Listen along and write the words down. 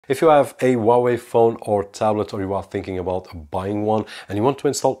If you have a Huawei phone or tablet, or you are thinking about buying one and you want to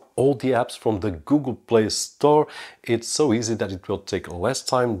install all the apps from the Google Play Store, it's so easy that it will take less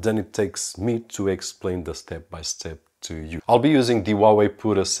time than it takes me to explain the step-by-step to you. I'll be using the Huawei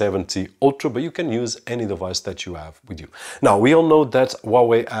Pura 70 Ultra, but you can use any device that you have with you. Now, we all know that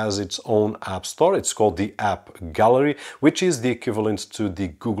Huawei has its own app store. It's called the App Gallery, which is the equivalent to the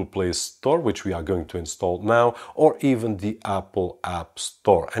Google Play Store, which we are going to install now, or even the Apple App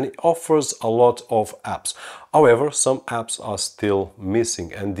Store. And it offers a lot of apps. However, some apps are still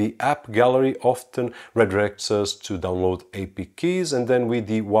missing, and the App Gallery often redirects us to download AP keys, and then with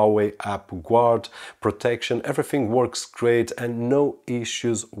the Huawei App Guard protection, everything works great and no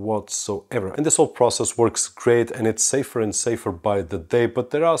issues whatsoever. And this whole process works great and it's safer and safer by the day,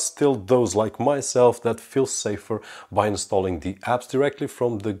 but there are still those like myself that feel safer by installing the apps directly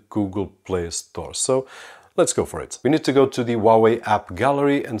from the Google Play Store. So let's go for it. We need to go to the Huawei App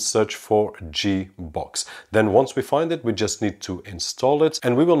Gallery and search for Gbox. Then once we find it, we just need to install it,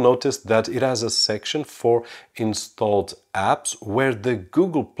 and we will notice that it has a section for installed apps where the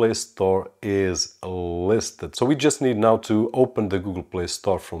Google Play Store is listed. So we just need now to open the Google Play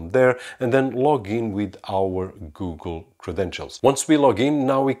Store from there and then log in with our Google credentials. Once we log in,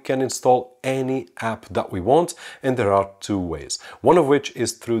 now we can install any app that we want, and there are two ways. One of which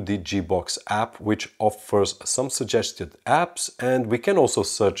is through the Gbox app, which offers some suggested apps, and we can also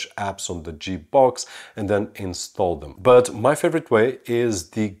search apps on the Gbox and then install them. But my favorite way is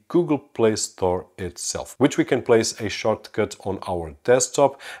the Google Play Store itself, which we can place a shortcut on our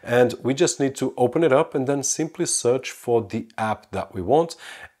desktop, and we just need to open it up and then simply search for the app that we want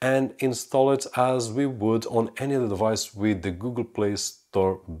and install it as we would on any other device with the Google Play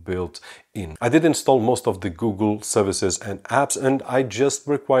Store built in. I did install most of the Google services and apps, and I just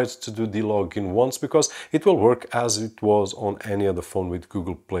required to do the login once because it will work as it was on any other phone with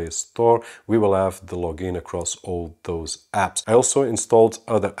Google Play Store. We will have the login across all those apps. I also installed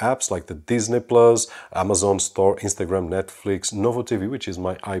other apps like the Disney Plus, Amazon Store, Instagram, Netflix, Novo TV, which is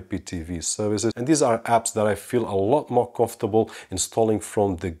my IPTV services, and these are apps that I feel a lot more comfortable installing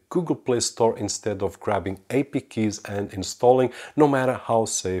from the Google Play Store instead of grabbing AP keys and installing, no matter how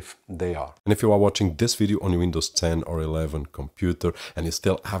safe they are. And if you are watching this video on your Windows 10 or 11 computer and you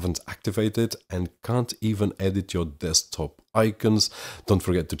still haven't activated and can't even edit your desktop icons, don't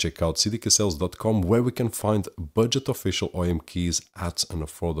forget to check out cdksales.com, where we can find budget official OEM keys at an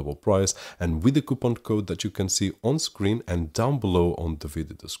affordable price, and with the coupon code that you can see on screen and down below on the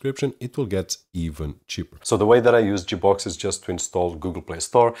video description, it will get even cheaper. So the way that I use Gbox is just to install Google Play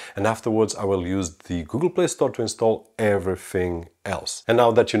Store, and afterwards I will use the Google Play Store to install everything else. And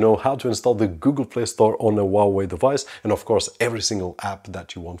now that you know how to install the Google Play Store on a Huawei device, and of course every single app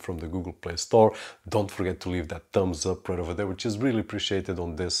that you want from the Google Play Store, don't forget to leave that thumbs up right over there, which is really appreciated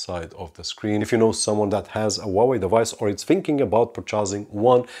on this side of the screen. If you know someone that has a Huawei device or is thinking about purchasing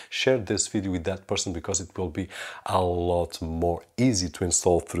one, share this video with that person, because it will be a lot more easy to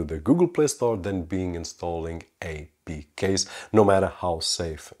install through the Google Play Store than installing APKs, no matter how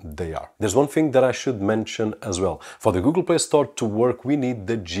safe they are. There's one thing that I should mention as well. For the Google Play Store to work, we need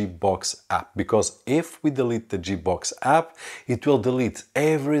the Gbox app, because if we delete the Gbox app, it will delete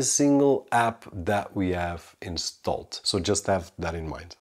every single app that we have installed. So just have that in mind.